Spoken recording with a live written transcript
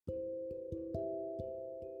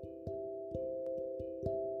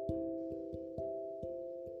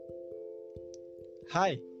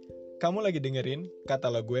Hai, kamu lagi dengerin Kata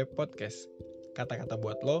Lo Gue Podcast. Kata-kata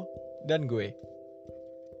buat lo dan gue.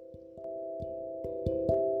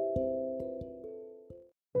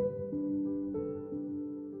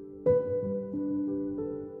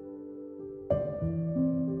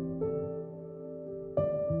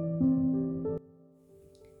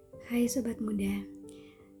 Hai Sobat Muda,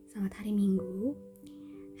 selamat hari Minggu.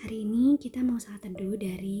 Hari ini kita mau saat teduh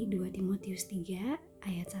dari 2 Timotius 3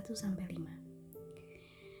 ayat 1-5.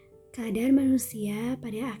 Keadaan manusia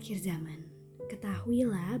pada akhir zaman.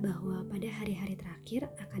 Ketahuilah bahwa pada hari-hari terakhir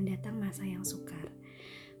akan datang masa yang sukar.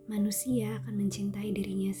 Manusia akan mencintai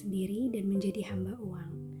dirinya sendiri dan menjadi hamba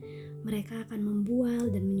uang. Mereka akan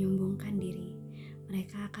membual dan menyombongkan diri.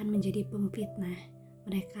 Mereka akan menjadi pemfitnah.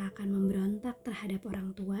 Mereka akan memberontak terhadap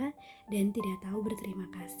orang tua dan tidak tahu berterima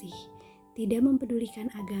kasih. Tidak mempedulikan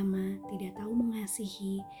agama, tidak tahu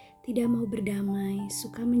mengasihi, tidak mau berdamai,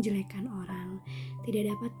 suka menjelekkan orang,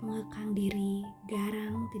 tidak dapat mengekang diri,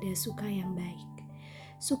 garang, tidak suka yang baik.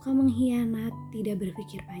 Suka mengkhianat, tidak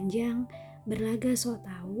berpikir panjang, berlaga sok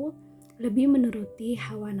tahu, lebih menuruti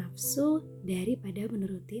hawa nafsu daripada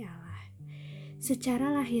menuruti Allah.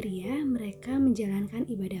 Secara lahiriah mereka menjalankan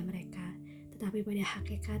ibadah mereka, tetapi pada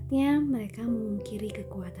hakikatnya mereka memungkiri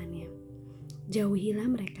kekuatannya. Jauhilah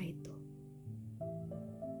mereka itu.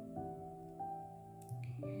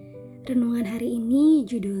 Renungan hari ini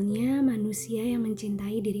judulnya Manusia yang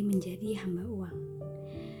Mencintai Diri Menjadi Hamba Uang.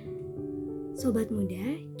 Sobat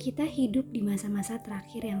muda, kita hidup di masa-masa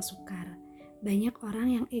terakhir yang sukar. Banyak orang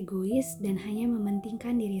yang egois dan hanya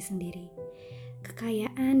mementingkan diri sendiri.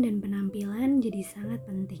 Kekayaan dan penampilan jadi sangat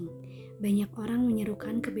penting. Banyak orang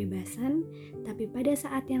menyerukan kebebasan, tapi pada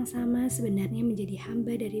saat yang sama sebenarnya menjadi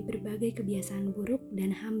hamba dari berbagai kebiasaan buruk dan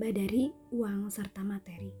hamba dari uang serta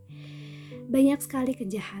materi. Banyak sekali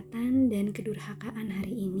kejahatan dan kedurhakaan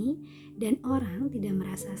hari ini, dan orang tidak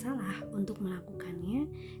merasa salah untuk melakukannya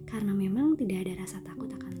karena memang tidak ada rasa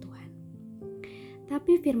takut akan Tuhan.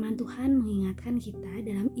 Tapi firman Tuhan mengingatkan kita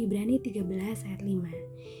dalam Ibrani 13 ayat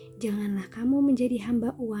 5. Janganlah kamu menjadi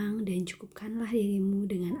hamba uang dan cukupkanlah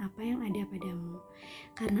dirimu dengan apa yang ada padamu.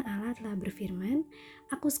 Karena Allah telah berfirman,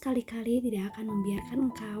 aku sekali-kali tidak akan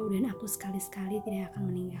membiarkan engkau dan aku sekali-sekali tidak akan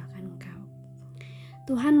meninggalkan engkau.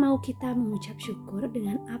 Tuhan mau kita mengucap syukur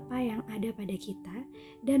dengan apa yang ada pada kita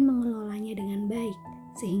dan mengelolanya dengan baik,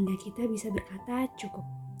 sehingga kita bisa berkata cukup.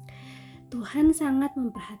 Tuhan sangat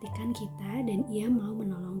memperhatikan kita dan Ia mau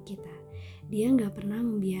menolong kita. Dia gak pernah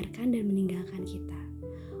membiarkan dan meninggalkan kita.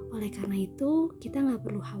 Oleh karena itu, kita gak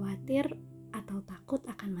perlu khawatir atau takut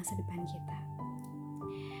akan masa depan kita.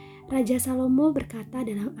 Raja Salomo berkata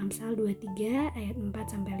dalam Amsal 23 ayat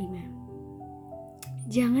 4-5.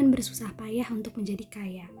 Jangan bersusah payah untuk menjadi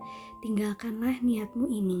kaya. Tinggalkanlah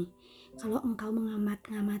niatmu ini. Kalau engkau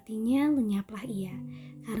mengamat-ngamatinya, lenyaplah ia.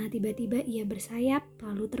 Karena tiba-tiba ia bersayap,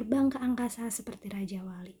 lalu terbang ke angkasa seperti Raja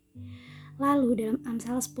Wali. Lalu dalam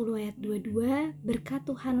Amsal 10 ayat 22, berkat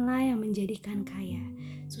Tuhanlah yang menjadikan kaya.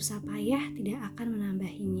 Susah payah tidak akan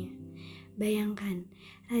menambahinya. Bayangkan,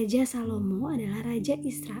 Raja Salomo adalah Raja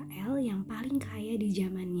Israel yang paling kaya di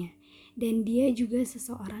zamannya. Dan dia juga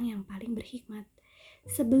seseorang yang paling berhikmat.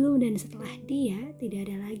 Sebelum dan setelah dia, tidak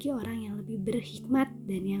ada lagi orang yang lebih berhikmat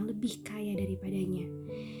dan yang lebih kaya daripadanya.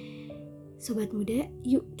 Sobat muda,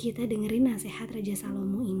 yuk kita dengerin nasihat Raja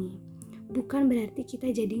Salomo ini. Bukan berarti kita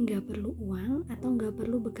jadi gak perlu uang atau gak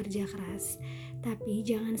perlu bekerja keras. Tapi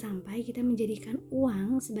jangan sampai kita menjadikan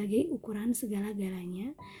uang sebagai ukuran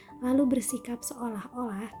segala-galanya, lalu bersikap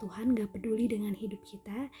seolah-olah Tuhan gak peduli dengan hidup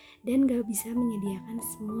kita dan gak bisa menyediakan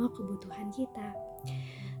semua kebutuhan kita.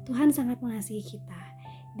 Tuhan sangat mengasihi kita.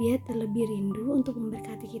 Dia terlebih rindu untuk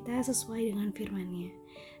memberkati kita sesuai dengan firman-Nya.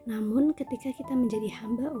 Namun ketika kita menjadi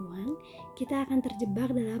hamba uang, kita akan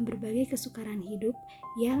terjebak dalam berbagai kesukaran hidup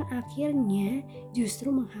yang akhirnya justru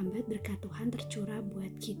menghambat berkat Tuhan tercurah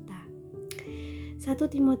buat kita. 1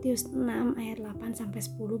 Timotius 6 ayat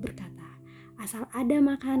 8-10 berkata, asal ada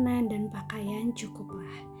makanan dan pakaian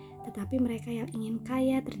cukuplah. Tetapi mereka yang ingin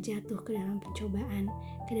kaya terjatuh ke dalam pencobaan,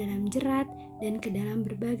 ke dalam jerat, dan ke dalam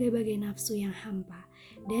berbagai-bagai nafsu yang hampa,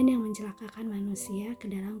 dan yang mencelakakan manusia ke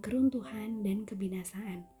dalam keruntuhan dan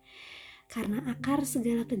kebinasaan. Karena akar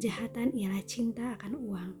segala kejahatan ialah cinta akan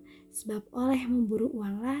uang, sebab oleh memburu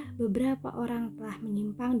uanglah beberapa orang telah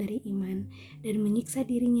menyimpang dari iman dan menyiksa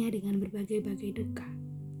dirinya dengan berbagai-bagai duka.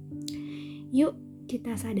 Yuk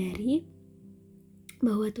kita sadari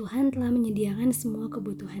bahwa Tuhan telah menyediakan semua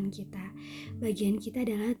kebutuhan kita. Bagian kita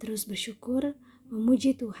adalah terus bersyukur,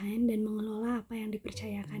 memuji Tuhan, dan mengelola apa yang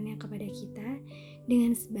dipercayakannya kepada kita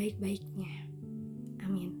dengan sebaik-baiknya.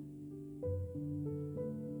 Amin.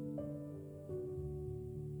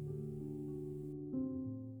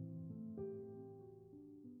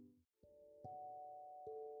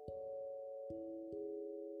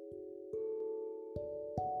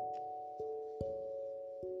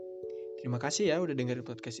 Terima kasih ya udah dengerin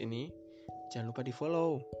podcast ini. Jangan lupa di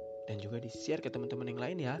follow dan juga di share ke teman-teman yang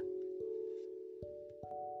lain ya.